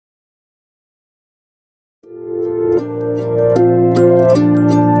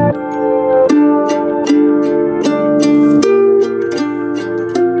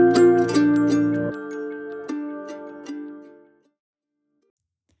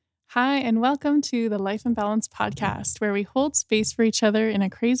Hi, and welcome to the Life and Balance podcast, where we hold space for each other in a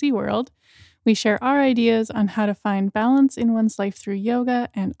crazy world. We share our ideas on how to find balance in one's life through yoga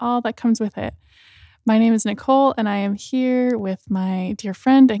and all that comes with it. My name is Nicole, and I am here with my dear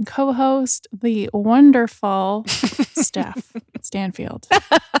friend and co host, the wonderful Steph Stanfield.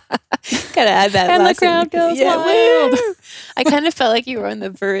 Gotta add that. And the last crowd name. goes wild. Woo! I kind of felt like you were on the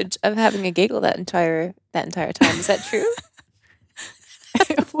verge of having a giggle that entire time. Is that true?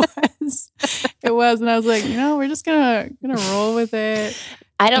 It was, and I was like, we're just gonna roll with it.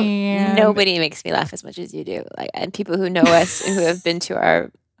 Nobody makes me laugh as much as you do. And people who know us and who have been to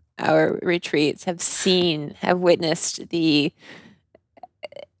our retreats have witnessed the.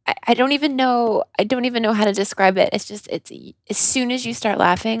 I don't even know how to describe it. It's as soon as you start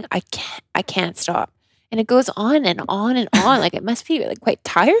laughing, I can't stop. And it goes on and on and on. Like it must be quite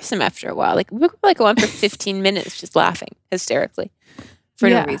tiresome after a while. Like we could go on for 15 minutes just laughing hysterically for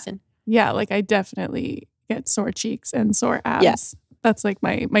no reason. Yeah, I definitely get sore cheeks and sore abs. Yeah. That's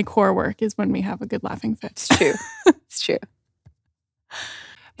my core work is when we have a good laughing fit. It's true. It's true.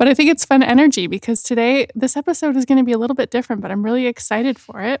 But I think it's fun energy because today, this episode is going to be a little bit different, but I'm really excited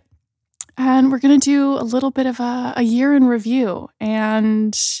for it. And we're going to do a little bit of a year in review.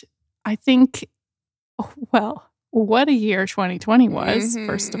 And I think, well, what a year 2020 was,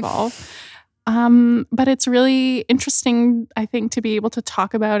 first of all. But it's really interesting, I think, to be able to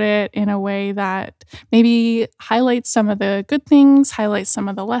talk about it in a way that maybe highlights some of the good things, highlights some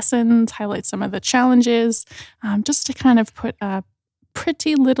of the lessons, highlights some of the challenges, just to kind of put a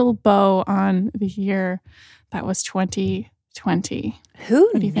pretty little bow on the year that was 2020.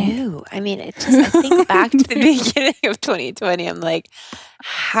 Who knew? I mean, I think back to the beginning of 2020, I'm like,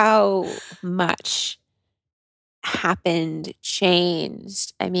 how much happened,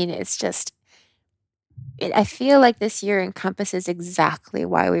 changed. I mean, it's just, I feel like this year encompasses exactly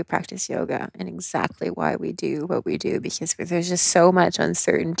why we practice yoga and exactly why we do what we do, because there's just so much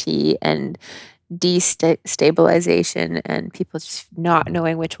uncertainty and destabilization and people just not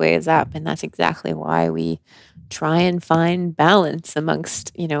knowing which way is up. And that's exactly why we try and find balance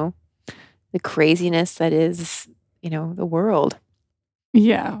amongst, the craziness that is, the world.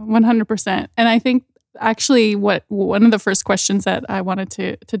 Yeah, 100%. And I think actually one of the first questions that I wanted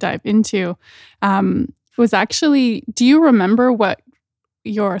to dive into was actually, do you remember what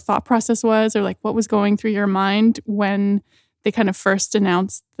your thought process was or what was going through your mind when they kind of first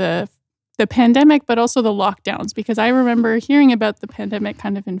announced the pandemic, but also the lockdowns? Because I remember hearing about the pandemic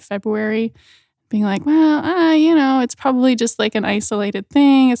kind of in February, being like, well, it's probably just an isolated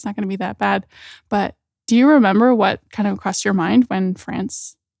thing. It's not going to be that bad. But do you remember what kind of crossed your mind when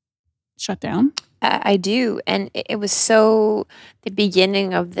France shut down? I do. And it was the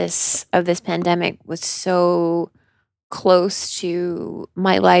beginning of this pandemic was so close to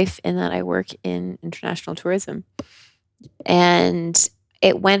my life in that I work in international tourism. And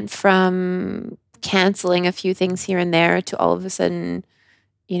it went from canceling a few things here and there to all of a sudden,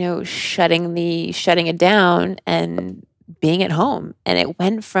 shutting it down and being at home. And it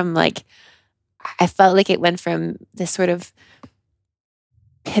went from I felt like it went from this sort of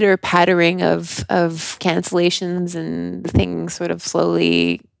pitter pattering of cancellations and things sort of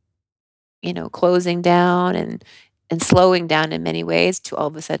slowly, closing down and slowing down in many ways to all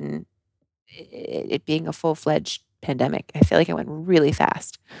of a sudden it being a full-fledged pandemic. I feel like it went really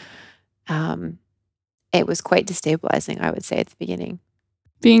fast. It was quite destabilizing, I would say, at the beginning.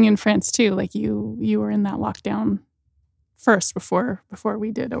 Being in France too, you were in that lockdown first before we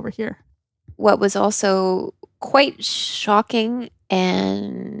did over here. What was also quite shocking,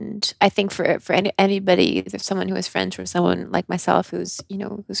 and I think for anybody, if someone who is French or someone like myself who's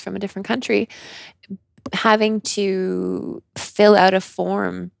from a different country, having to fill out a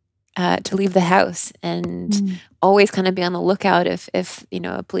form to leave the house and always kind of be on the lookout if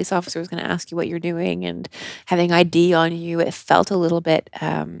a police officer was going to ask you what you're doing and having ID on you. It felt a little bit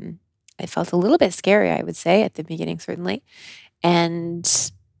scary, I would say, at the beginning, certainly.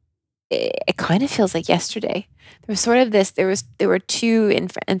 And it kind of feels like yesterday. There was sort of this, there were two, in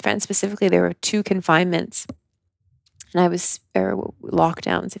France specifically, there were two confinements or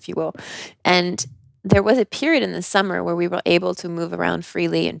lockdowns, if you will. And there was a period in the summer where we were able to move around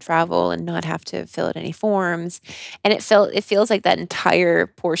freely and travel and not have to fill out any forms. And it feels like that entire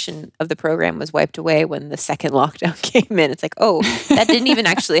portion of the program was wiped away when the second lockdown came in. It's like, oh, that didn't even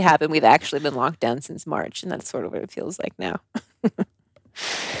actually happen. We've actually been locked down since March. And that's sort of what it feels like now.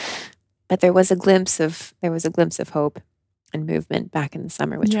 But there was a glimpse of hope and movement back in the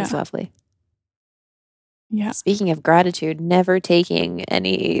summer, which was lovely. Yeah. Speaking of gratitude, never taking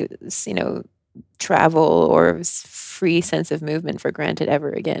any, travel or free sense of movement for granted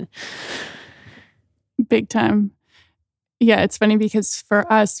ever again. Big time. Yeah, it's funny because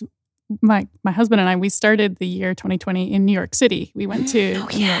for us, my husband and I, we started the year 2020 in New York City. We went to Oh, New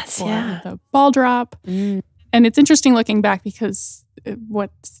York yes, for yeah. the ball drop. Mm. And it's interesting looking back because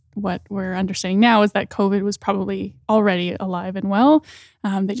what we're understanding now is that COVID was probably already alive and well.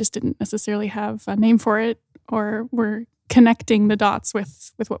 They just didn't necessarily have a name for it or were connecting the dots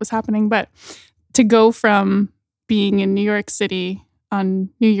with what was happening. But to go from being in New York City on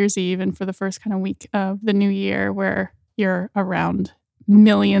New Year's Eve and for the first kind of week of the new year where you're around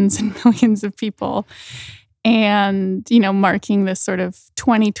millions and millions of people and, marking this sort of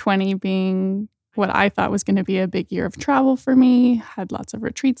 2020 being what I thought was going to be a big year of travel for me, had lots of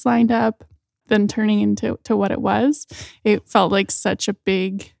retreats lined up, then turning into what it was, it felt like such a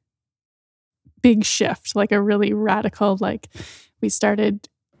big shift, like a really radical, like we started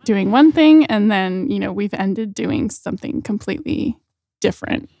doing one thing and then, we've ended doing something completely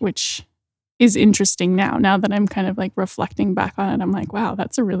different, which is interesting now that I'm kind of like reflecting back on it. I'm like, wow,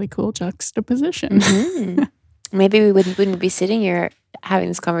 that's a really cool juxtaposition. Mm-hmm. Maybe we wouldn't be sitting here having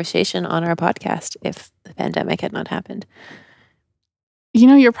this conversation on our podcast if the pandemic had not happened.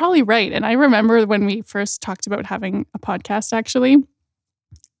 You're probably right. And I remember when we first talked about having a podcast, actually.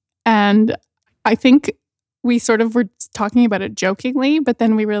 And I think we sort of were talking about it jokingly, but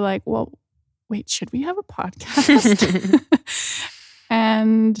then we were like, well, wait, should we have a podcast?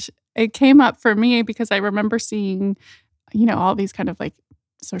 And it came up for me because I remember seeing, all these kind of like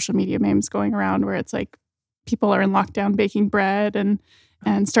social media memes going around where it's like people are in lockdown baking bread and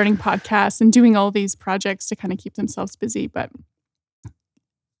starting podcasts and doing all these projects to kind of keep themselves busy. But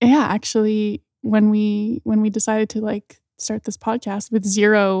yeah, actually, when we decided to like start this podcast with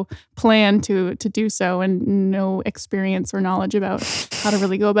zero plan to do so and no experience or knowledge about how to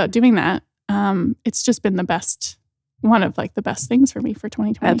really go about doing that, it's just been one of like the best things for me for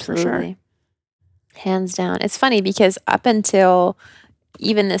 2020. Absolutely. For sure. Hands down. It's funny because up until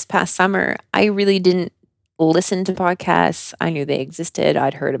even this past summer, I really didn't listen to podcasts. I knew they existed.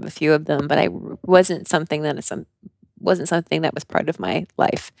 I'd heard of a few of them, but I wasn't something that was part of my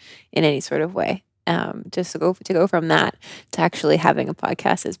life in any sort of way. Just to go from that to actually having a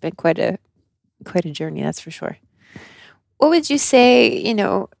podcast has been quite a journey, that's for sure. What would you say,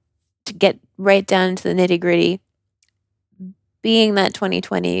 to get right down to the nitty-gritty, being that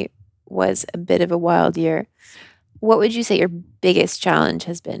 2020 was a bit of a wild year, what would you say your biggest challenge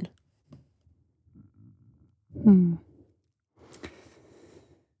has been?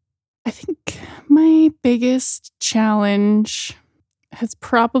 I think my biggest challenge has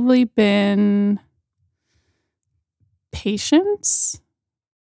probably been patience.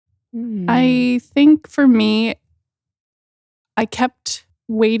 I think for me, I kept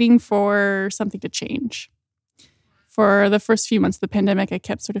waiting for something to change. For the first few months of the pandemic, I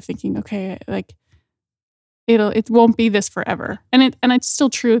kept sort of thinking, okay, like it won't be this forever. And it's still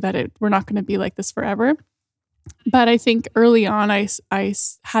true that we're not going to be like this forever. But I think early on, I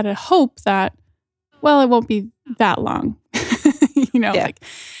had a hope that, well, it won't be that long. Like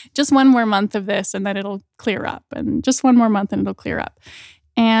just one more month of this and then it'll clear up, and just one more month and it'll clear up.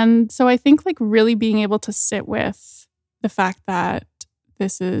 And so I think like really being able to sit with the fact that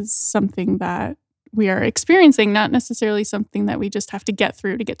this is something that we are experiencing, not necessarily something that we just have to get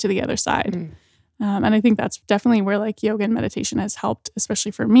through to get to the other side. And I think that's definitely where like yoga and meditation has helped,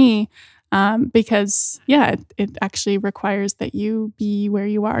 especially for me, because it actually requires that you be where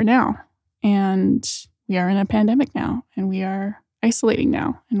you are now. And we are in a pandemic now, and we are isolating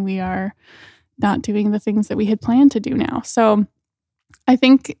now, and we are not doing the things that we had planned to do now. So I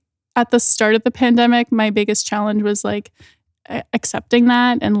think at the start of the pandemic, my biggest challenge was like accepting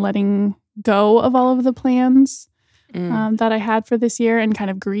that and letting go of all of the plans that I had for this year, and kind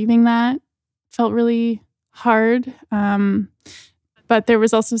of grieving that felt really hard. But there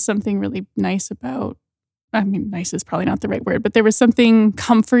was also something really nice about, nice is probably not the right word, but there was something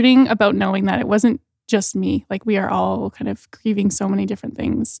comforting about knowing that it wasn't just me. Like we are all kind of grieving so many different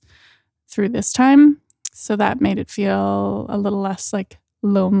things through this time. So that made it feel a little less like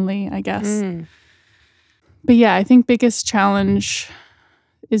lonely, I guess. But yeah, I think biggest challenge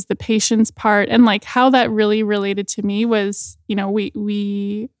is the patience part, and like how that really related to me was,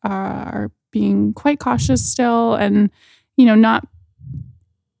 we are being quite cautious still, and not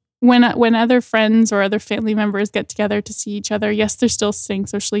when other friends or other family members get together to see each other. Yes, they're still staying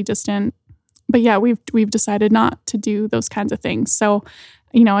socially distant, but yeah, we've decided not to do those kinds of things. So,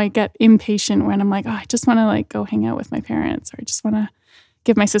 I get impatient when I'm like, oh, I just want to like go hang out with my parents, or I just want to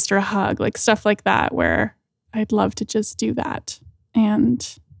give my sister a hug, like stuff like that, where I'd love to just do that.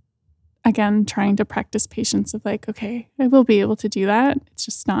 And again, trying to practice patience of like, okay, I will be able to do that. It's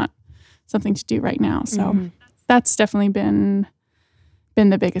just not something to do right now. So that's definitely been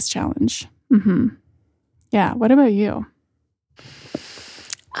the biggest challenge. Yeah. What about you?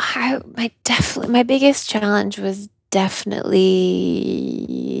 My biggest challenge was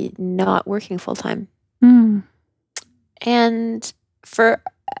definitely not working full time. And for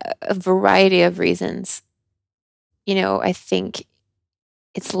a variety of reasons. I think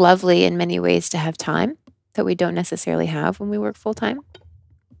it's lovely in many ways to have time that we don't necessarily have when we work full time.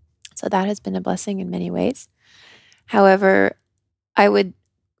 So that has been a blessing in many ways. However, I would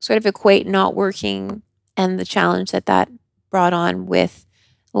sort of equate not working and the challenge that brought on with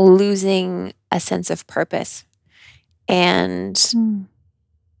losing a sense of purpose. And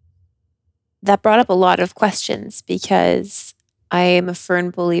that brought up a lot of questions because I am a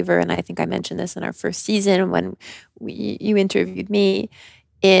firm believer, and I think I mentioned this in our first season when you interviewed me,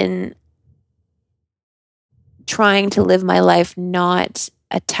 in trying to live my life not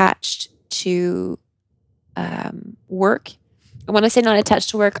attached to work. And when I say not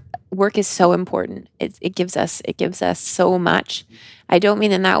attached to work, work is so important. It gives us so much. I don't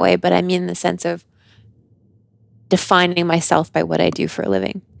mean in that way, but I mean in the sense of defining myself by what I do for a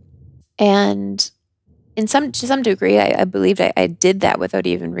living. And to some degree, I believed I did that without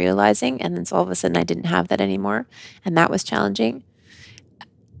even realizing. And then so all of a sudden I didn't have that anymore. And that was challenging.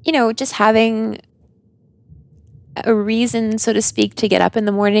 Just having a reason, so to speak, to get up in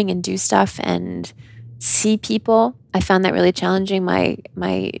the morning and do stuff and see people. I found that really challenging. My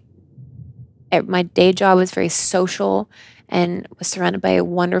day job was very social and was surrounded by a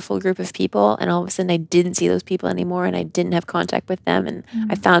wonderful group of people. And all of a sudden I didn't see those people anymore and I didn't have contact with them. And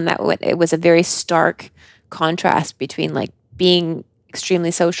I found that it was a very stark contrast between like being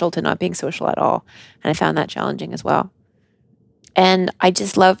extremely social to not being social at all. And I found that challenging as well. And I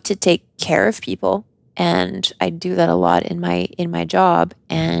just love to take care of people. And I do that a lot in my job.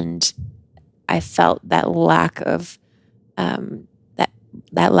 And I felt that lack of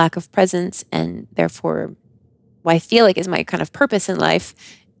that lack of presence, and therefore what I feel like is my kind of purpose in life.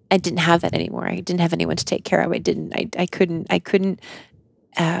 I didn't have that anymore. I didn't have anyone to take care of. I couldn't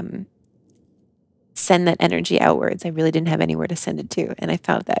send that energy outwards. I really didn't have anywhere to send it to. And I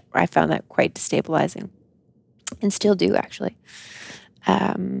found that quite destabilizing, and still do actually.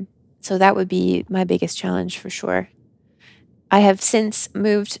 So that would be my biggest challenge for sure. I have since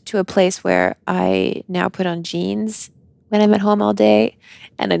moved to a place where I now put on jeans when I'm at home all day.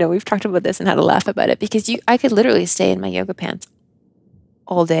 And I know we've talked about this and had a laugh about it because I could literally stay in my yoga pants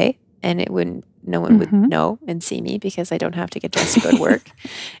all day and no one would know and see me because I don't have to get dressed to go to work.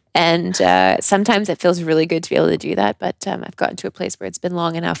 And sometimes it feels really good to be able to do that. But I've gotten to a place where it's been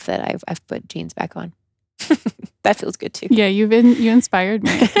long enough that I've put jeans back on. That feels good too. Yeah, you inspired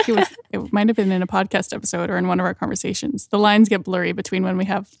me. I think it might have been in a podcast episode or in one of our conversations. The lines get blurry between when we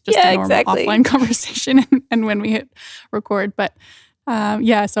have just a normal offline conversation and when we hit record. But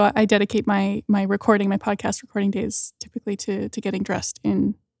so I dedicate my podcast recording days typically to getting dressed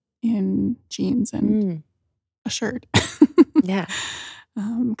in jeans and a shirt. Yeah.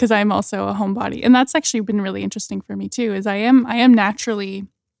 Because I'm also a homebody, and that's actually been really interesting for me too. Is I am naturally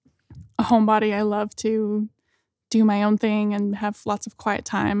a homebody. I love to do my own thing and have lots of quiet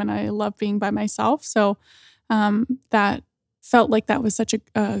time, and I love being by myself. So that felt like that was such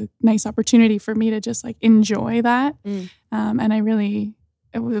a nice opportunity for me to just like enjoy that. And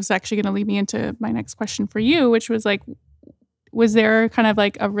it was actually going to lead me into my next question for you, which was like, was there kind of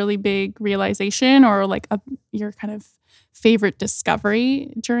like a really big realization or like your kind of favorite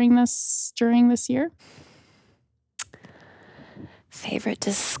discovery during this year? Favorite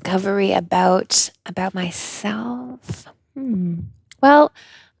discovery about myself? Well,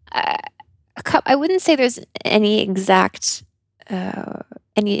 I wouldn't say there's any exact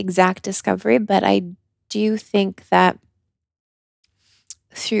discovery, but I do think that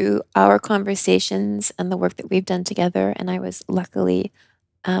through our conversations and the work that we've done together, and I was luckily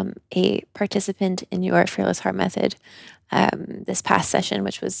a participant in your Fearless Heart Method this past session,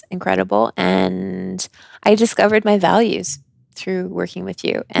 which was incredible, and I discovered my values through working with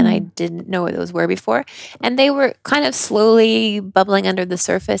you, and I didn't know what those were before, and they were kind of slowly bubbling under the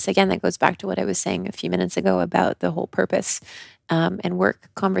surface. Again, that goes back to what I was saying a few minutes ago about the whole purpose and work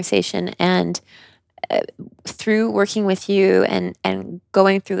conversation. And through working with you and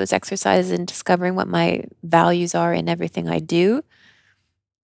going through those exercises and discovering what my values are in everything I do,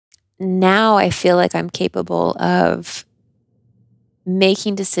 now I feel like I'm capable of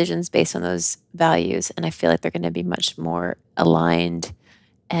making decisions based on those values, and I feel like they're going to be much more aligned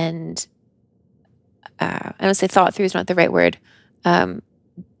and I don't say thought through is not the right word,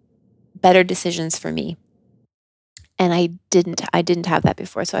 better decisions for me. And I didn't have that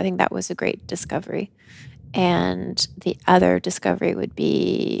before. So I think that was a great discovery. And the other discovery would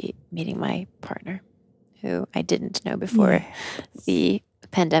be meeting my partner, who I didn't know before the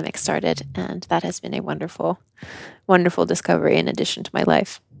pandemic started. And that has been a wonderful, wonderful discovery in addition to my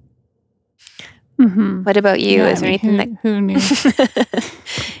life. Mm-hmm. What about you? Yeah, Is there anything who knew?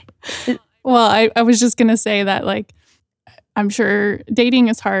 Well, I was just going to say that, like, I'm sure dating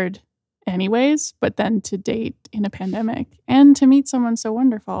is hard anyways, but then to date in a pandemic and to meet someone so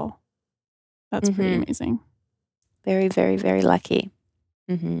wonderful, that's pretty amazing. Very, very, very lucky.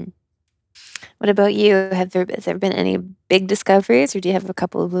 What about you? Has there been any big discoveries, or do you have a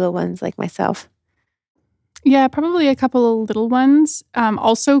couple of little ones like myself? Yeah, probably a couple of little ones.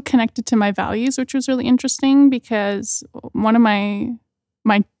 Also connected to my values, which was really interesting because one of my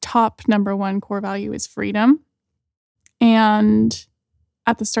top number one core value is freedom. And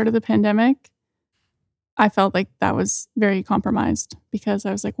at the start of the pandemic, I felt like that was very compromised because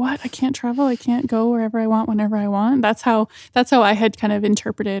I was like, what? I can't travel. I can't go wherever I want, whenever I want. That's how I had kind of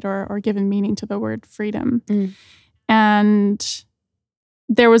interpreted or given meaning to the word freedom. And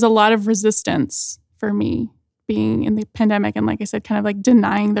there was a lot of resistance for me being in the pandemic. And like I said, kind of like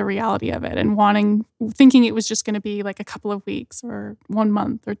denying the reality of it and thinking it was just going to be like a couple of weeks or 1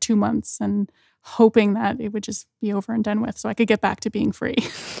 month or 2 months and hoping that it would just be over and done with so I could get back to being free.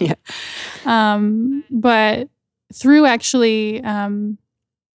 Yeah. But through actually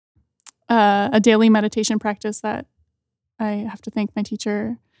a daily meditation practice that I have to thank my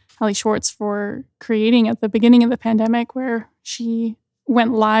teacher, Hallie Schwartz, for creating at the beginning of the pandemic, where she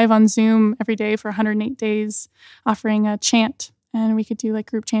went live on Zoom every day for 108 days, offering a chant. And we could do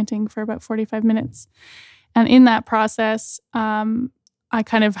like group chanting for about 45 minutes. And in that process, I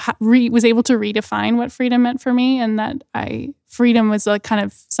kind of was able to redefine what freedom meant for me, and that freedom was like kind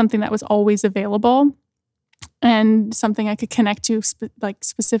of something that was always available and something I could connect to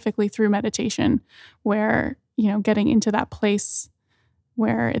specifically through meditation, where, getting into that place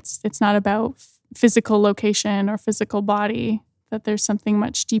where it's not about physical location or physical body, that there's something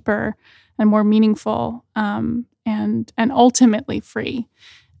much deeper and more meaningful and ultimately free.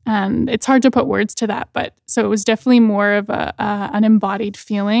 And it's hard to put words to that, but so it was definitely more of an embodied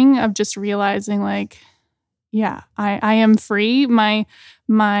feeling of just realizing, like, yeah, I am free. My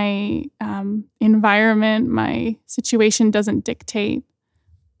environment, my situation doesn't dictate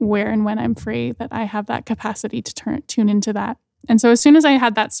where and when I'm free. That I have that capacity to tune into that. And so as soon as I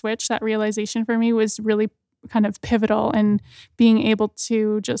had that switch, that realization for me was really kind of pivotal in being able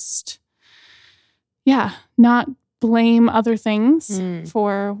to just, not blame other things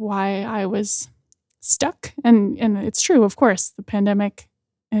for why I was stuck. And it's true, of course, the pandemic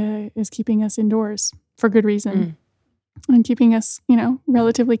is keeping us indoors for good reason and keeping us,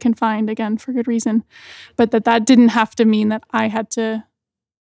 relatively confined again for good reason. But that didn't have to mean that I had to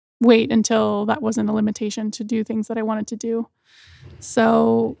wait until that wasn't a limitation to do things that I wanted to do.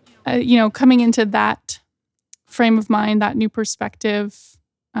 So, coming into that frame of mind, that new perspective,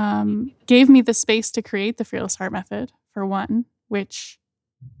 gave me the space to create the Fearless Heart Method, for one, which,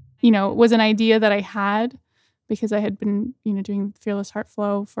 was an idea that I had because I had been, doing Fearless Heart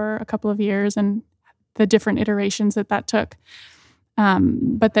Flow for a couple of years and the different iterations that took.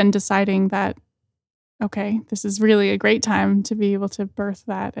 But then deciding that, okay, this is really a great time to be able to birth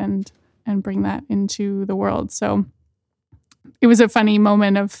that and bring that into the world. So it was a funny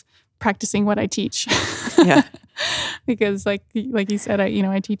moment of practicing what I teach. Yeah. Because like you said,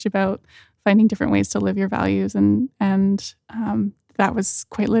 I teach about finding different ways to live your values, and that was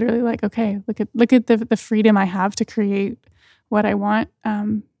quite literally like, okay, look at the freedom I have to create what I want,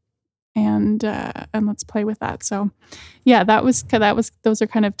 and let's play with that. So, yeah, those are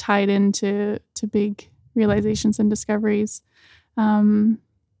kind of tied into big realizations and discoveries. I'm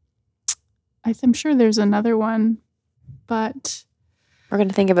sure there's another one, but we're going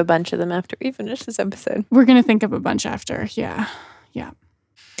to think of a bunch of them after we finish this episode. We're going to think of a bunch after. Yeah.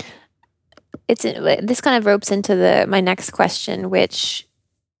 This kind of ropes into my next question, which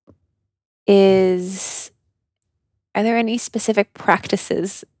is, are there any specific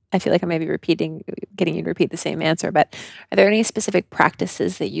practices? I feel like I may be getting you to repeat the same answer, but are there any specific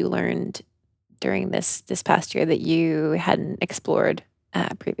practices that you learned during this past year that you hadn't explored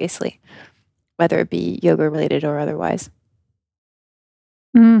previously, whether it be yoga related or otherwise?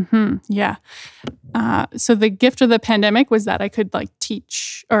 Yeah. So the gift of the pandemic was that I could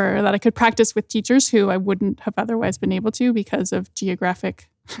teach, or that I could practice with teachers who I wouldn't have otherwise been able to because of geographic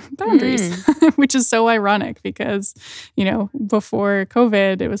boundaries, which is so ironic because, before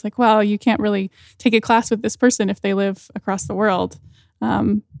COVID, it was like, well, you can't really take a class with this person if they live across the world.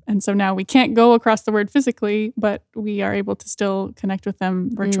 And so now we can't go across the word physically, but we are able to still connect with them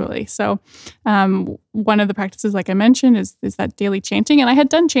virtually. So one of the practices, like I mentioned, is that daily chanting. And I had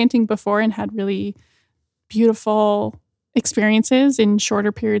done chanting before and had really beautiful experiences in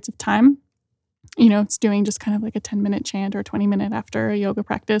shorter periods of time. It's doing just kind of like a 10-minute chant or 20-minute after a yoga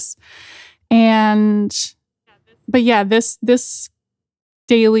practice. But yeah, this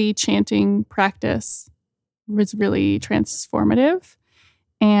daily chanting practice was really transformative.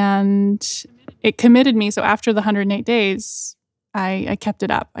 And it committed me. So after the 108 days, I kept it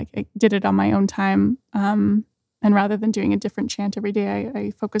up. I did it on my own time. And rather than doing a different chant every day,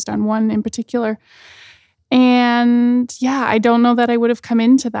 I focused on one in particular. And yeah, I don't know that I would have come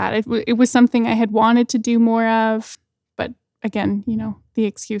into that. It was something I had wanted to do more of. But again, the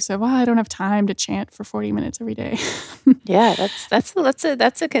excuse of, I don't have time to chant for 40 minutes every day. Yeah, that's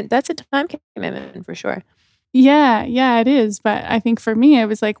a time commitment for sure. Yeah, it is. But I think for me, it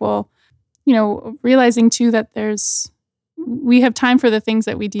was like, well, realizing too that we have time for the things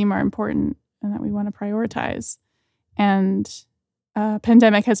that we deem are important and that we want to prioritize. And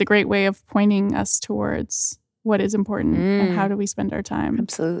pandemic has a great way of pointing us towards what is important and how do we spend our time.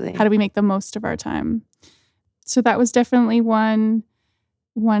 Absolutely. How do we make the most of our time? So that was definitely one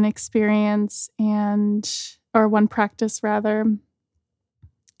experience or one practice rather.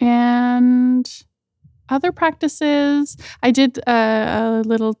 And other practices, I did a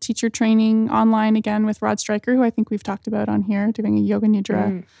little teacher training online again with Rod Stryker, who I think we've talked about on here, doing a Yoga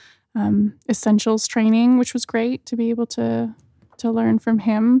Nidra essentials training, which was great to be able to learn from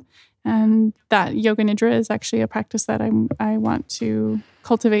him. And that Yoga Nidra is actually a practice that I want to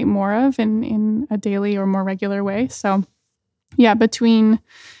cultivate more of in a daily or more regular way. So yeah, between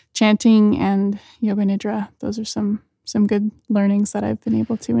chanting and Yoga Nidra, those are some good learnings that I've been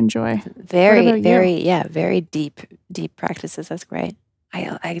able to enjoy. Very deep practices. That's great.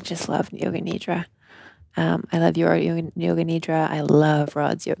 I just love Yoga Nidra. I love your Yoga Nidra. I love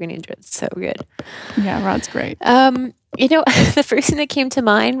Rod's Yoga Nidra. It's so good. Yeah, Rod's great. The first thing that came to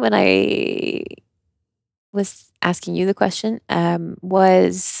mind when I was asking you the question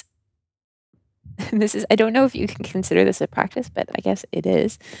was I don't know if you can consider this a practice, but I guess it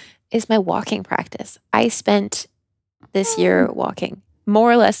is my walking practice. I spent this year walking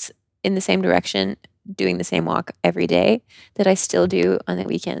more or less in the same direction, doing the same walk every day that I still do on the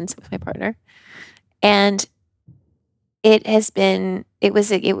weekends with my partner. And it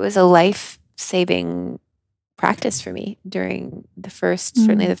was a life-saving practice for me during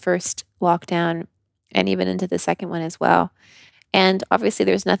certainly the first lockdown and even into the second one as well. And obviously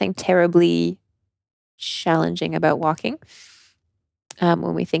there's nothing terribly challenging about walking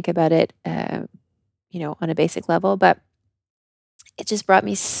when we think about it, on a basic level, but it just brought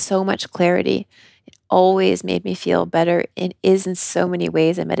me so much clarity. It always made me feel better. It is in so many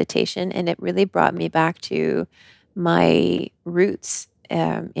ways a meditation, and it really brought me back to my roots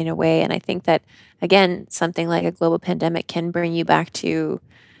in a way. And I think that, again, something like a global pandemic can bring you back to,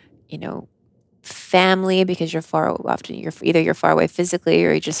 family because you're you're far away physically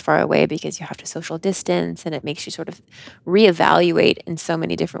or you're just far away because you have to social distance, and it makes you sort of reevaluate in so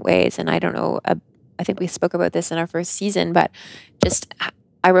many different ways. And I don't know, I think we spoke about this in our first season, but just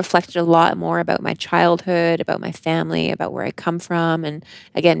I reflected a lot more about my childhood, about my family, about where I come from. And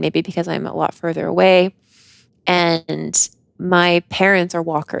again, maybe because I'm a lot further away. And my parents are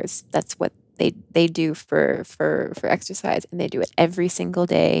walkers. That's what they do for exercise, and they do it every single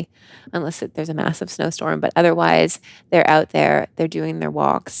day unless there's a massive snowstorm. But otherwise, they're out there, they're doing their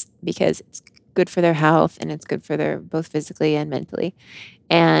walks because it's good for their health and it's good for their both physically and mentally.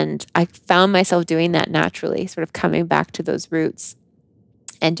 And I found myself doing that naturally, sort of coming back to those roots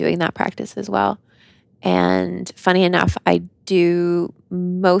and doing that practice as well. And funny enough, I do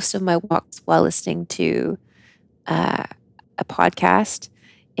most of my walks while listening to a podcast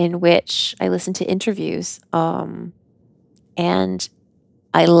in which I listen to interviews. And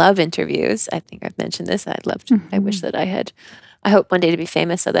I love interviews. I think I've mentioned this. I wish that I hope one day to be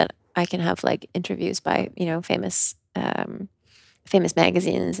famous so that I can have like interviews by, famous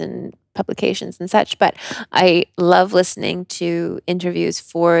magazines and publications and such. But I love listening to interviews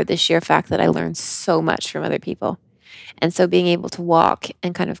for the sheer fact that I learn so much from other people. And so being able to walk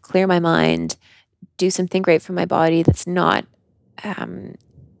and kind of clear my mind, do something great for my body that's not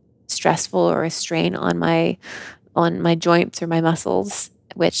stressful or a strain on my joints or my muscles,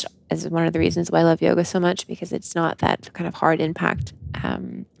 which is one of the reasons why I love yoga so much, because it's not that kind of hard impact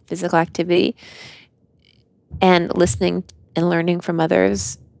physical activity. And listening and learning from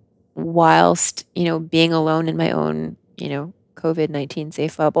others whilst, being alone in my own, COVID-19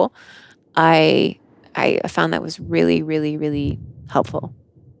 safe bubble, I found that was really, really, really helpful.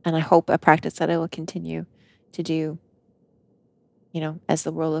 and I hope a practice that I will continue to do, as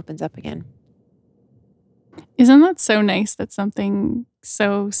the world opens up again. Isn't that so nice that something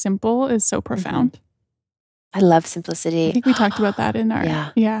so simple is so profound? I love I simplicity. think we talked about that in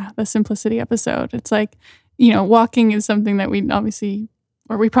our Yeah. the simplicity episode. It's like, walking is something that we obviously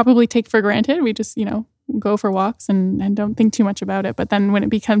or we probably take for granted. We just, go for walks and don't think too much about it. But then when it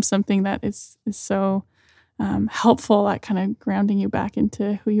becomes something that is so helpful at kind of grounding you back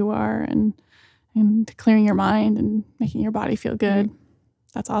into who you are and clearing your mind and making your body feel good.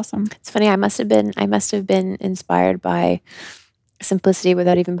 That's awesome. It's funny. I must have been inspired by simplicity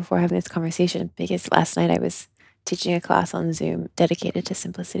without even before having this conversation, because last night I was teaching a class on Zoom dedicated to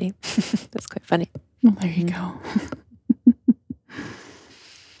simplicity. That's quite funny. Well, there you go.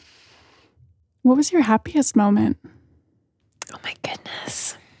 What was your happiest moment? Oh my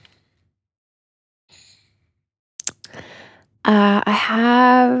goodness.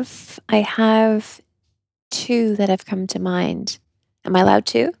 I have two that have come to mind. Am I allowed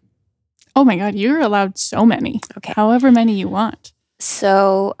to? Oh my God, you're allowed so many. Okay. However many you want.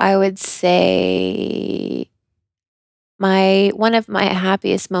 So I would say one of my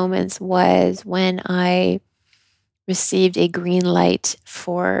happiest moments was when I received a green light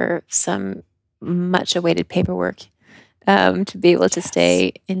for some much awaited paperwork, to be able to Yes.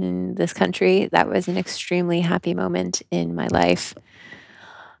 stay in this country. That was an extremely happy moment in my life.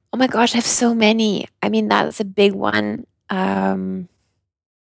 Oh my gosh, I have so many. I mean, that's a big one. My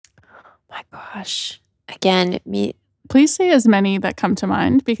gosh. Again, me. Please say as many that come to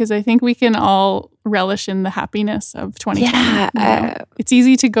mind, because I think we can all relish in the happiness of 2020. Yeah. It's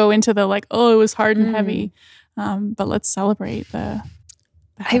easy to go into the like, oh, it was hard and heavy. But let's celebrate the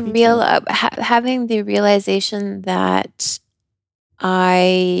happy too. Having the realization that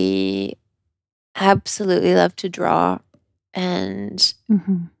I absolutely love to draw, and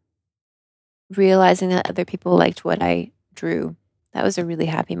realizing that other people liked what I drew. That was a really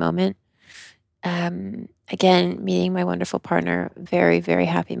happy moment. Again, meeting my wonderful partner, very, very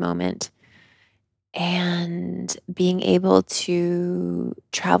happy moment. And being able to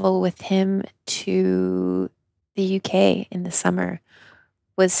travel with him to the UK in the summer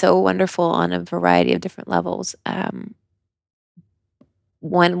was so wonderful on a variety of different levels.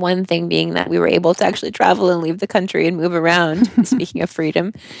 One thing being that we were able to actually travel and leave the country and move around, speaking of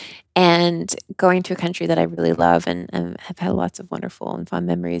freedom, and going to a country that I really love and have had lots of wonderful and fun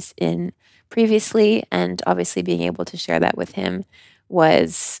memories in previously, and obviously being able to share that with him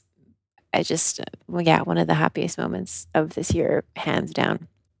was one of the happiest moments of this year, hands down.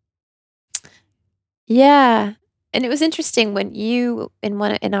 Yeah, and it was interesting when you in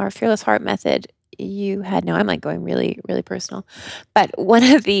our Fearless Heart method, you had no, I'm, like, going really, really personal, but one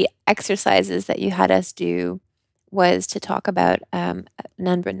of the exercises that you had us do was to talk about, a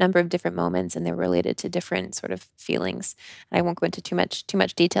number of different moments, and they're related to different sort of feelings, and I won't go into too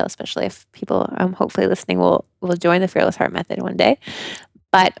much detail, especially if people, hopefully listening will join the Fearless Heart method one day,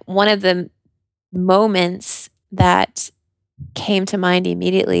 but one of the moments that came to mind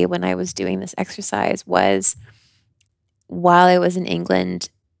immediately when I was doing this exercise was while I was in England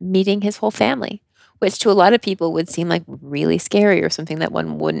meeting his whole family, which to a lot of people would seem like really scary or something that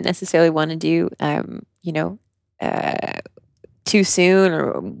one wouldn't necessarily want to do, uh, too soon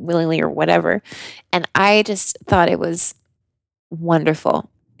or willingly or whatever. And I just thought it was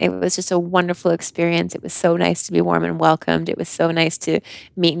wonderful. It was just a wonderful experience. It was so nice to be warm and welcomed. It was so nice to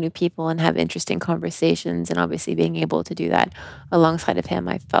meet new people and have interesting conversations. And obviously, being able to do that alongside of him,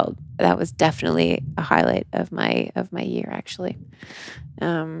 I felt that was definitely a highlight of my year, actually.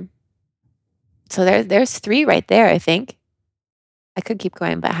 So there's three right there. I think I could keep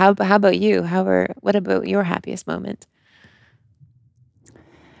going, but how about you? What about your happiest moment?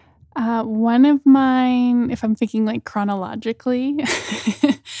 One of mine, if I'm thinking like chronologically,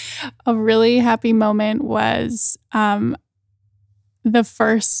 a really happy moment was the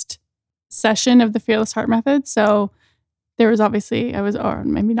first session of the Fearless Heart Method. So there was obviously, or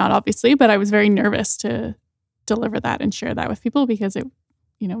maybe not obviously, but I was very nervous to deliver that and share that with people because it,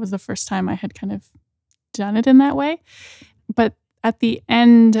 was the first time I had kind of done it in that way. But at the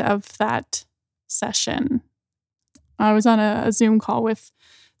end of that session, I was on a Zoom call with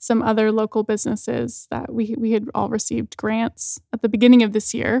some other local businesses that we had all received grants at the beginning of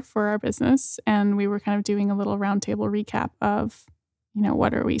this year for our business. And we were kind of doing a little roundtable recap of,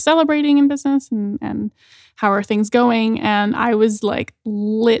 what are we celebrating in business and how are things going? And I was like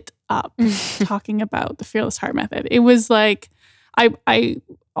lit up talking about the Fearless Heart Method. It was like, I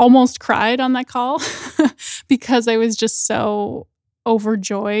almost cried on that call because I was just so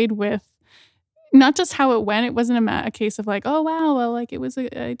overjoyed with not just how it went. It wasn't a case of like, oh wow, well, like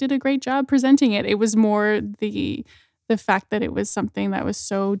I did a great job presenting it. It was more the fact that it was something that was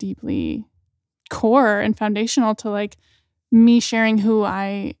so deeply core and foundational to like me sharing who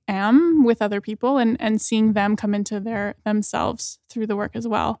I am with other people and seeing them come into themselves through the work as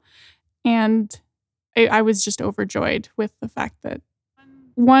well. And I was just overjoyed with the fact that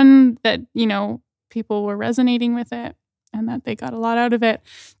one, that, people were resonating with it and that they got a lot out of it.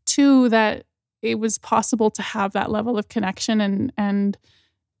 Two, that it was possible to have that level of connection and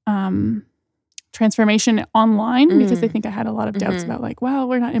transformation online, because I think I had a lot of doubts about like, well,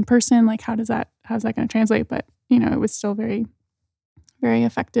 we're not in person. Like, how's that going to translate? But, it was still very, very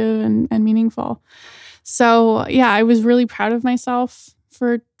effective and meaningful. So yeah, I was really proud of myself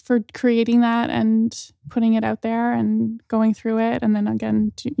for creating that and putting it out there and going through it. And then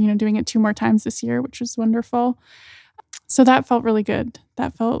again, doing it 2 more times this year, which was wonderful. So that felt really good.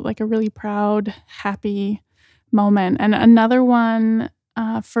 That felt like a really proud, happy moment. And another one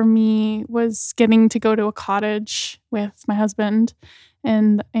for me was getting to go to a cottage with my husband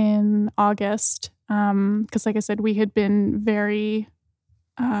in August. Because like I said, we had been very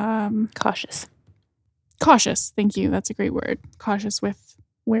cautious. Thank you. That's a great word. Cautious with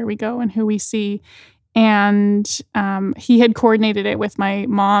where we go and who we see. And he had coordinated it with my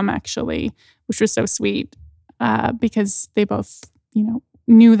mom, actually, which was so sweet, because they both,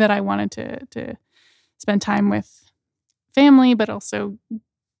 knew that I wanted to spend time with family, but also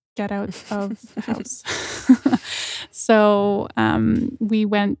get out of the house. So we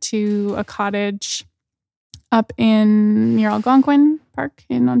went to a cottage up near Algonquin Park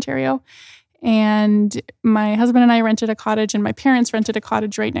in Ontario. And my husband and I rented a cottage, and my parents rented a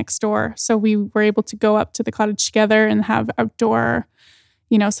cottage right next door. So we were able to go up to the cottage together and have outdoor,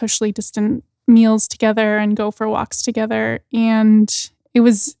 socially distant meals together and go for walks together. And it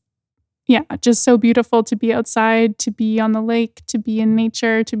was, just so beautiful to be outside, to be on the lake, to be in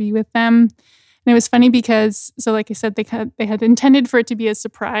nature, to be with them. And it was funny because, so like I said, they had intended for it to be a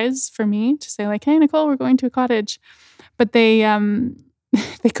surprise for me to say like, hey, Nicole, we're going to a cottage. But they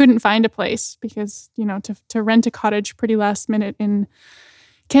couldn't find a place because, to rent a cottage pretty last minute in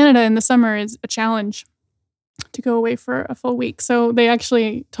Canada in the summer is a challenge to go away for a full week. So they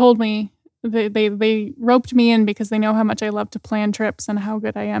actually told me, they roped me in because they know how much I love to plan trips and how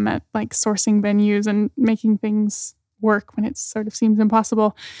good I am at like sourcing venues and making things work when it sort of seems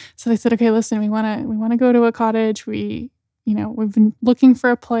impossible. So they said, okay, listen, we want to go to a cottage. We've been looking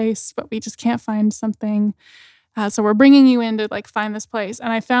for a place, but we just can't find something. So we're bringing you in to like find this place.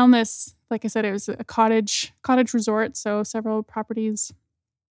 And I found this, like I said, it was a cottage resort. So several properties,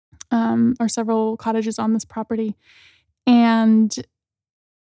 or several cottages on this property. And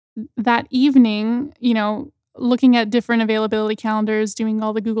that evening, looking at different availability calendars, doing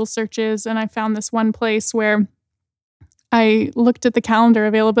all the Google searches, and I found this one place where I looked at the calendar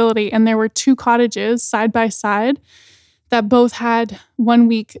availability, and there were 2 cottages side by side that both had 1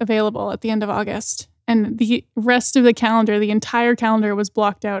 week available at the end of August. And the rest of the calendar, the entire calendar, was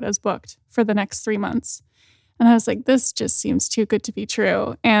blocked out as booked for the next 3 months. And I was like, this just seems too good to be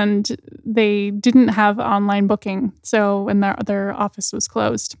true. And they didn't have online booking. So when their office was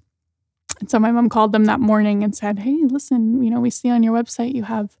closed. And so my mom called them that morning and said, hey, listen, we see on your website you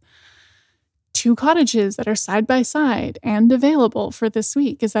have 2 cottages that are side by side and available for this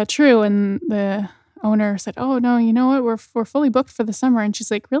week. Is that true? And the owner said, oh, no, you know what? We're fully booked for the summer. And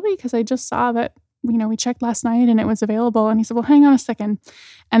she's like, really? Because I just saw that, we checked last night and it was available. And he said, well, hang on a second.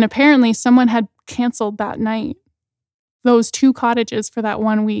 And apparently someone had canceled that night those 2 cottages for that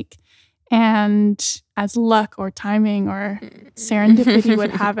 1 week. And as luck or timing or serendipity would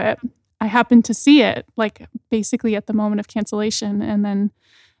have it, I happened to see it like basically at the moment of cancellation. And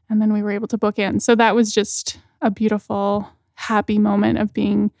then we were able to book in. So that was just a beautiful, happy moment of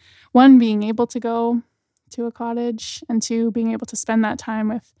being able to go to a cottage, and 2, being able to spend that time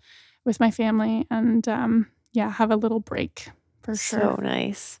with my family and have a little break for sure. So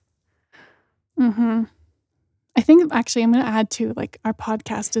nice. Mm-hmm. I think actually I'm going to add to like our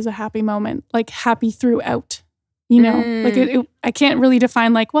podcast is a happy moment, like happy throughout, like I can't really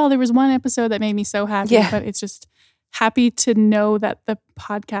define like, well, there was one episode that made me so happy, but it's just happy to know that the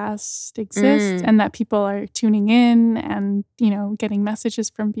podcast exists and that people are tuning in and, getting messages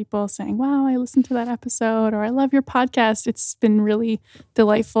from people saying, wow, I listened to that episode, or I love your podcast. It's been really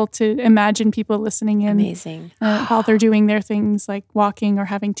delightful to imagine people listening in. Amazing. While they're doing their things like walking or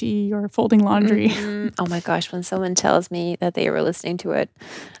having tea or folding laundry. Oh my gosh, when someone tells me that they were listening to it,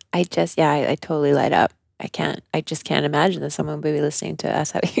 I totally light up. I just can't imagine that someone would be listening to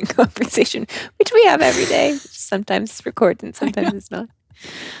us having a conversation, which we have every day. Sometimes it's recorded and sometimes it's not.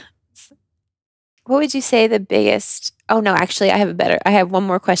 What would you say the biggest Oh, no, actually, I have one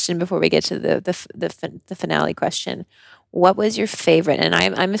more question before we get to the finale question. What was your favorite and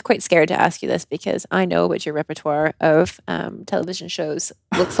I'm quite scared to ask you this because I know what your repertoire of, television shows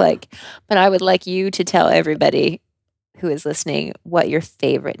looks like, but I would like you to tell everybody who is listening what your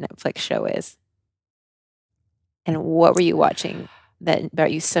favorite Netflix show is, and what were you watching that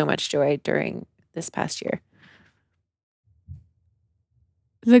brought you so much joy during this past year?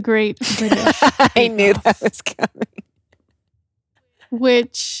 The Great British I Bake knew that Off, was coming.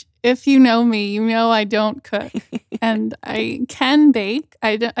 which, if you know me, you know I don't cook. And I can bake.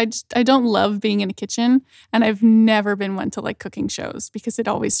 I don't love being in a kitchen, and I've never been one to like cooking shows because it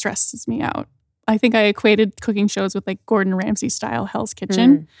always stresses me out. I think I equated cooking shows with like Gordon Ramsay style Hell's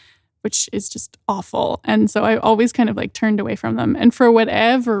Kitchen, Mm. which is just awful. And so I always kind of like turned away from them. And for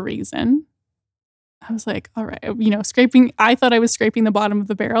whatever reason, I was like, all right, scraping. I thought I was scraping the bottom of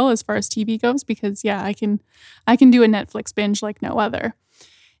the barrel as far as TV goes because yeah, I can do a Netflix binge like no other.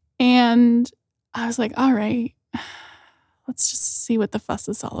 And I was like, all right, let's just see what the fuss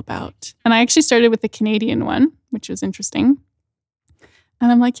is all about. And I actually started with the Canadian one, which was interesting.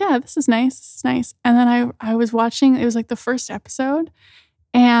 And I'm like, yeah, this is nice. This is nice. And then I was watching, it was like the first episode,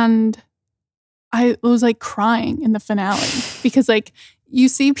 and I was like crying in the finale because like you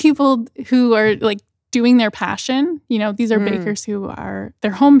see people who are like doing their passion. These are bakers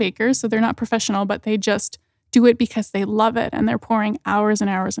they're home bakers, so they're not professional, but they just do it because they love it and they're pouring hours and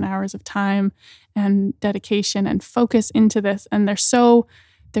hours and hours of time and dedication and focus into this. And they're so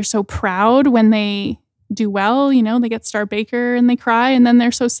proud when they do well. They get Star Baker and they cry, and then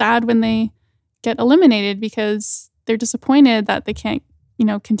they're so sad when they get eliminated because they're disappointed that they can't,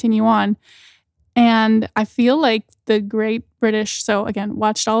 continue on. And I feel like the Great British, so again,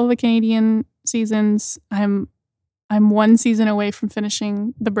 watched all of the Canadian seasons. I'm one season away from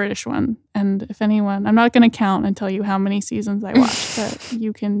finishing the British one. And if anyone, I'm not going to count and tell you how many seasons I watched, but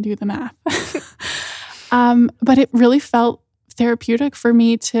you can do the math. But it really felt therapeutic for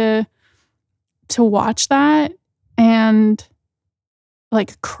me to watch that and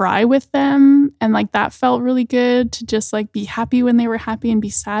like cry with them, and like that felt really good to just like be happy when they were happy and be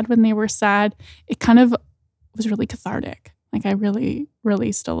sad when they were sad. It kind of was really cathartic. Like I really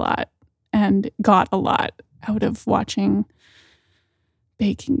released a lot and got a lot out of watching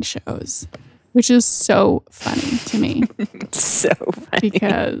baking shows, which is so funny to me So funny.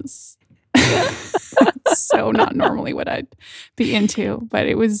 because it's so not normally what I'd be into, but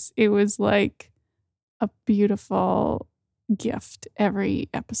it was like a beautiful gift every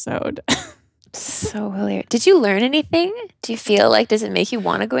episode. So hilarious. Did you learn anything? Do you feel like does it make you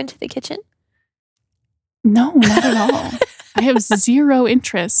wanna go into the kitchen? No, not at all. I have zero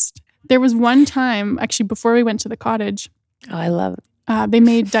interest. There was one time, actually, before we went to the cottage, Oh, I love it. they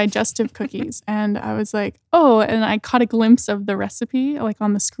made digestive cookies, and I was like, oh, and I caught a glimpse of the recipe like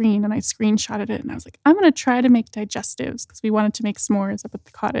on the screen, and I screenshotted it, and I was like, I'm going to try to make digestives because we wanted to make s'mores up at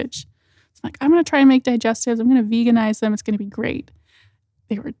the cottage. So I'm like, I'm going to try and make digestives. I'm going to veganize them. It's going to be great.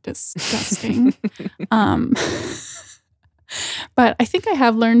 They were disgusting. But I think I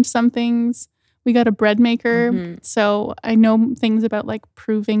have learned some things. We got a bread maker, so I know things about like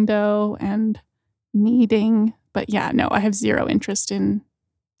proving dough and kneading. But yeah, no, I have zero interest in.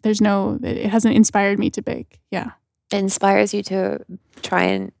 It hasn't inspired me to bake. Yeah. It inspires you to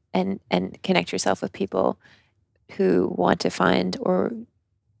try and connect yourself with people who want to find or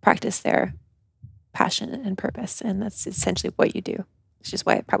practice their passion and purpose, and that's essentially what you do. It's just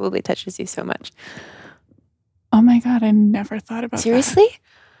why it probably touches you so much. Oh my God, I never thought about Seriously? that.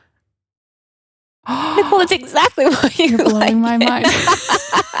 Nicole, that's exactly what you You're blowing like. my mind.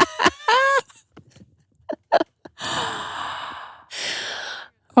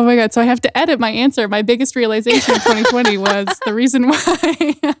 Oh my God. So I have to edit my answer. My biggest realization of 2020 was the reason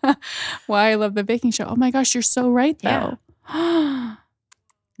why I love the baking show. Oh my gosh, you're so right though. Yeah.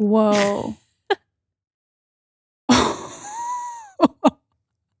 Whoa.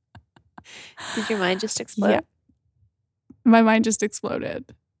 Did your mind just explode? Yeah. My mind just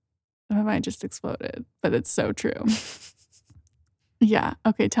exploded. But it's so true. Yeah.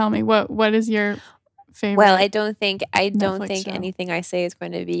 Okay, tell me what is your favorite? Well, I don't think Netflix show? anything I say is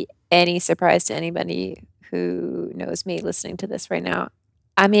going to be any surprise to anybody who knows me listening to this right now.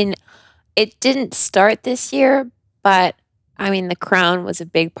 I mean, it didn't start this year, but I mean, The Crown was a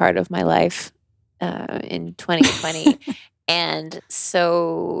big part of my life in 2020, and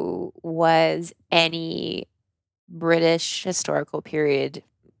so was any British historical period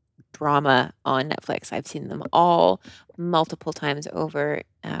drama on Netflix. I've seen them all multiple times over.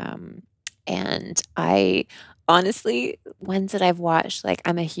 And I honestly, ones that I've watched, like,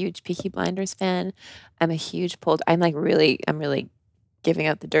 I'm a huge Peaky Blinders fan. I'm really giving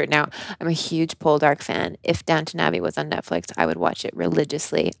out the dirt now. I'm a huge Poldark fan. If Downton Abbey was on Netflix, I would watch it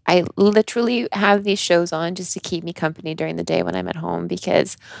religiously. I literally have these shows on just to keep me company during the day when I'm at home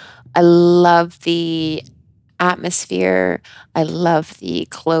because I love the atmosphere. I love the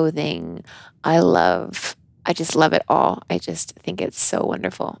clothing. I just love it all. I just think it's so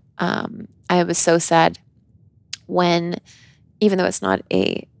wonderful. I was so sad when, even though it's not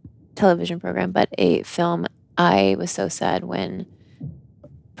a television program, but a film, I was so sad when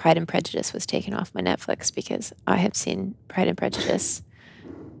Pride and Prejudice was taken off my Netflix because I have seen Pride and Prejudice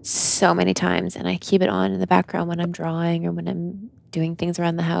so many times and I keep it on in the background when I'm drawing or when I'm doing things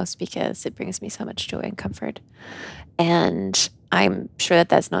around the house because it brings me so much joy and comfort. And I'm sure that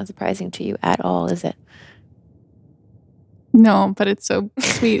that's not surprising to you at all, is it? No, but it's so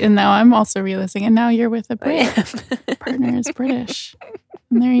sweet. And now I'm also realizing, and now you're with a Oh, Brit. yeah. Partner is British.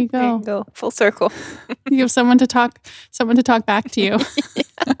 And there you There you go. go. Full circle. You have someone to talk back to you.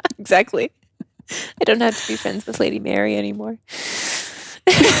 Yeah, exactly. I don't have to be friends with Lady Mary anymore.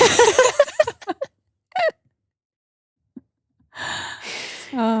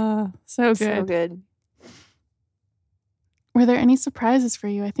 So good. So good. Were there any surprises for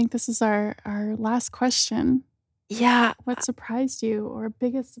you? I think this is our last question. Yeah. What surprised you, or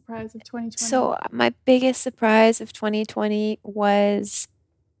biggest surprise of 2020? So my biggest surprise of 2020 was,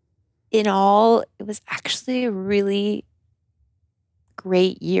 in all, it was actually a really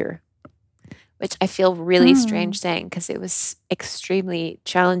great year, which I feel really strange saying because it was extremely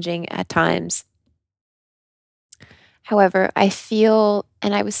challenging at times. However, I feel,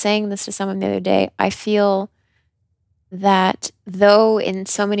 and I was saying this to someone the other day, I feel that though in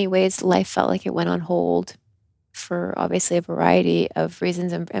so many ways life felt like it went on hold for obviously a variety of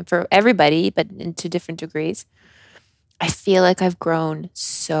reasons and for everybody, but to different degrees, I feel like I've grown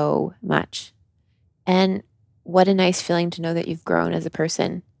so much. And what a nice feeling to know that you've grown as a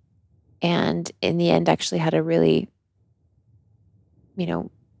person and in the end actually had a really,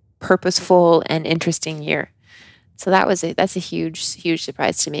 purposeful and interesting year. So that's a huge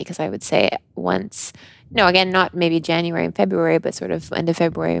surprise to me because I would say once, no, again, not maybe January and February, but sort of end of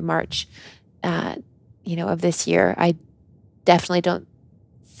February, March, of this year. I definitely don't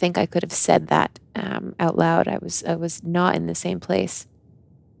think I could have said that out loud. I was not in the same place,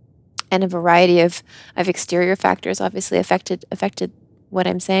 and a variety of exterior factors obviously affected what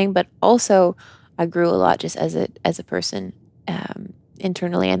I'm saying, but also I grew a lot just as a person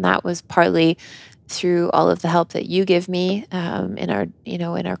internally, and that was partly through all of the help that you give me in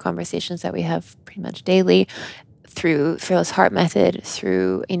our conversations that we have pretty much daily, through Fearless Heart Method,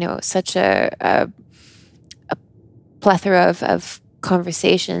 through such a plethora of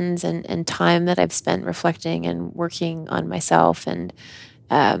conversations and time that I've spent reflecting and working on myself. And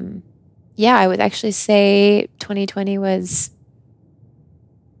yeah, I would actually say 2020 was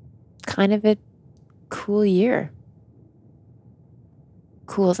kind of a cool year.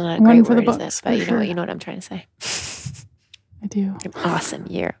 Cool is not a great word, is it? But you know what I'm trying to say. I do. An awesome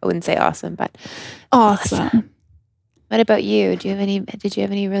year. I wouldn't say awesome, but awesome. What about you? Did you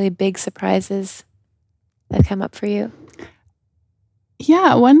have any really big surprises that come up for you?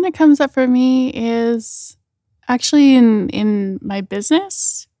 Yeah, one that comes up for me is actually in my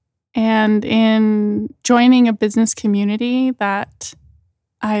business and in joining a business community that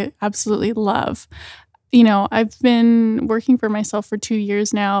I absolutely love. I've been working for myself for 2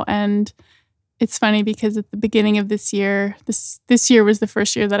 years now, and it's funny because at the beginning of this year, this year was the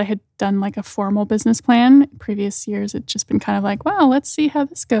first year that I had done like a formal business plan. Previous years, it's just been kind of like, well, let's see how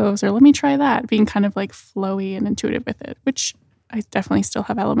this goes, or let me try that, being kind of like flowy and intuitive with it, which I definitely still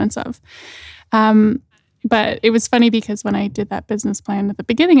have elements of. But it was funny because when I did that business plan at the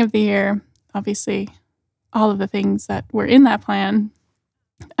beginning of the year, obviously all of the things that were in that plan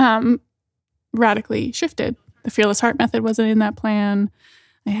radically shifted. The Fearless Heart Method wasn't in that plan.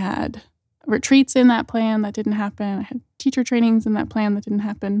 I had retreats in that plan that didn't happen. I had teacher trainings in that plan that didn't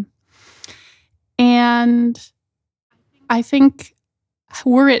happen. And I think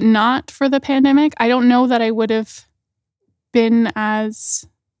were it not for the pandemic, I don't know that I would have been as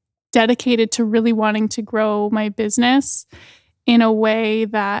dedicated to really wanting to grow my business in a way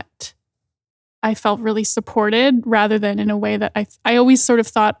that I felt really supported, rather than in a way that I always sort of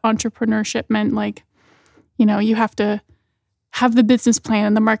thought entrepreneurship meant like, you have to have the business plan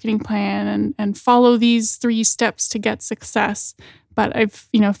and the marketing plan and follow these 3 steps to get success. But I've,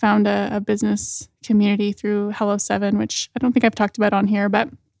 found a business community through Hello 7, which I don't think I've talked about on here, but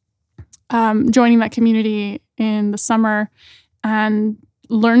joining that community in the summer and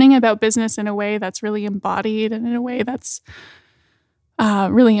learning about business in a way that's really embodied and in a way that's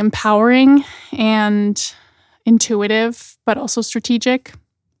really empowering and intuitive, but also strategic.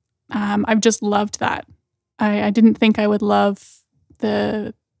 I've just loved that. I didn't think I would love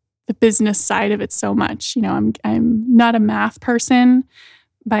the business side of it so much. I'm not a math person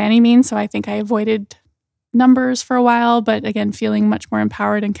by any means, so I think I avoided numbers for a while, but again, feeling much more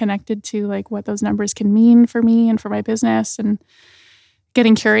empowered and connected to like what those numbers can mean for me and for my business, and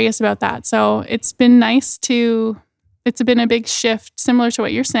getting curious about that. So it's been it's been a big shift, similar to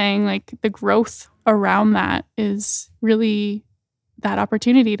what you're saying. Like the growth around that is really that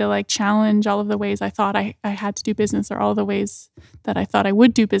opportunity to like challenge all of the ways I thought I had to do business, or all the ways that I thought I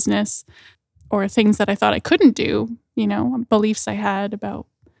would do business, or things that I thought I couldn't do, beliefs I had about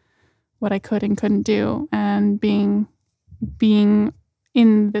what I could and couldn't do. And being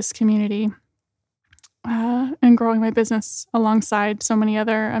in this community and growing my business alongside so many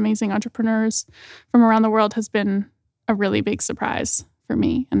other amazing entrepreneurs from around the world has been a really big surprise for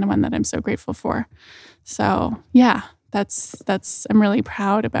me, and the one that I'm so grateful for. So yeah, I'm really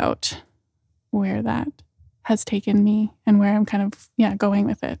proud about where that has taken me and where I'm kind of going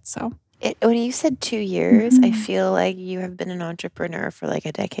with it. So When you said 2 years, I feel like you have been an entrepreneur for like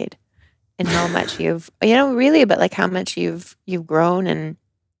a decade, and how much really, but like how much you've grown, and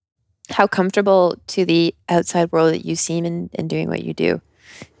how comfortable to the outside world that you seem in doing what you do.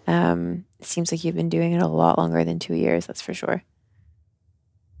 It seems like you've been doing it a lot longer than 2 years, that's for sure.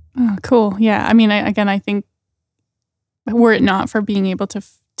 Oh, cool. Yeah. I mean, I think were it not for being able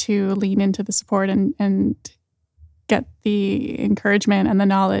to lean into the support and get the encouragement and the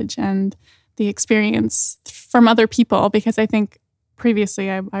knowledge and the experience from other people, because I think previously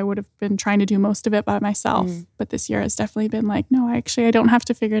I would have been trying to do most of it by myself. But this year has definitely been like, no, I don't have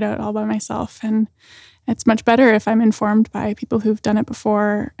to figure it out all by myself. And it's much better if I'm informed by people who've done it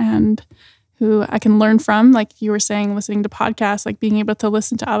before and who I can learn from. Like you were saying, listening to podcasts, like being able to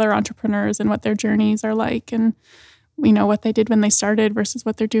listen to other entrepreneurs and what their journeys are like, and what they did when they started versus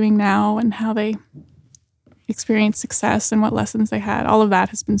what they're doing now, and how they experienced success and what lessons they had. All of that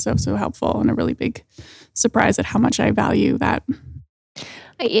has been so helpful, and a really big surprise at how much I value that.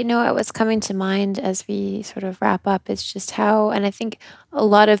 What's coming to mind as we sort of wrap up is just how, and I think a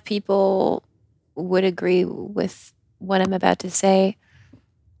lot of people would agree with what I'm about to say,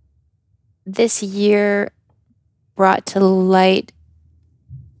 this year brought to light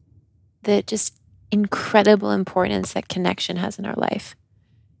the just incredible importance that connection has in our life.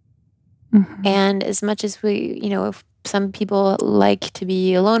 And as much as we, if some people like to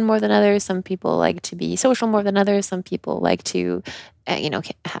be alone more than others, some people like to be social more than others, some people like to,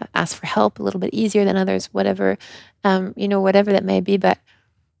 ask for help a little bit easier than others, whatever, whatever that may be. But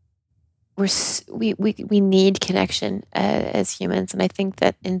we need connection as humans. And I think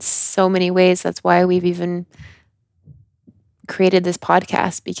that in so many ways, that's why we've even created this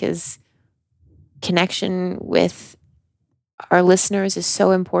podcast, because connection with our listeners is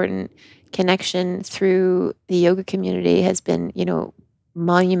so important. Connection through the yoga community has been,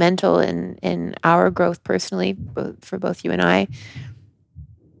 monumental in our growth personally, for both you and I.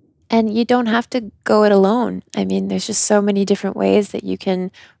 And you don't have to go it alone. I mean, there's just so many different ways that you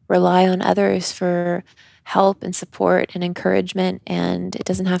can rely on others for help and support and encouragement. And it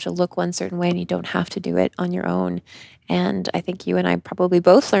doesn't have to look one certain way, and you don't have to do it on your own. And I think you and I probably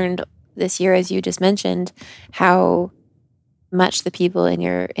both learned this year, as you just mentioned, how much the people in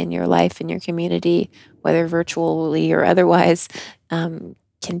your life, in your community, whether virtually or otherwise, can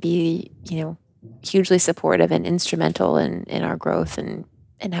be, hugely supportive and instrumental in our growth and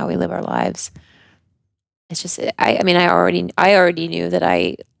how we live our lives. It's just, I already knew that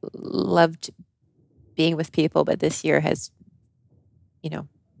I loved being with people, but this year has,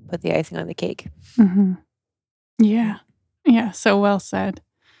 put the icing on the cake. Yeah. Yeah. So well said.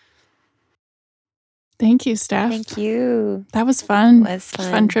 Thank you, Steph. Thank you. That was fun. It was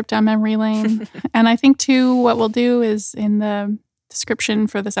fun. Fun trip down memory lane. And I think too, what we'll do is in the description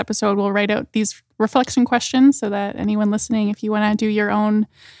for this episode, we'll write out these reflection questions so that anyone listening, if you want to do your own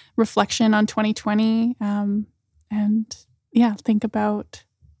reflection on 2020, and think about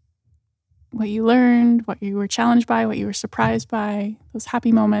what you learned, what you were challenged by, what you were surprised by, those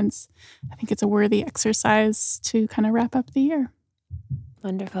happy moments. I think it's a worthy exercise to kind of wrap up the year.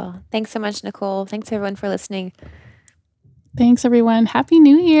 Wonderful. Thanks so much, Nicole. Thanks everyone for listening. Thanks everyone. Happy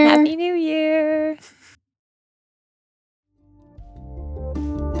New Year. Happy New Year.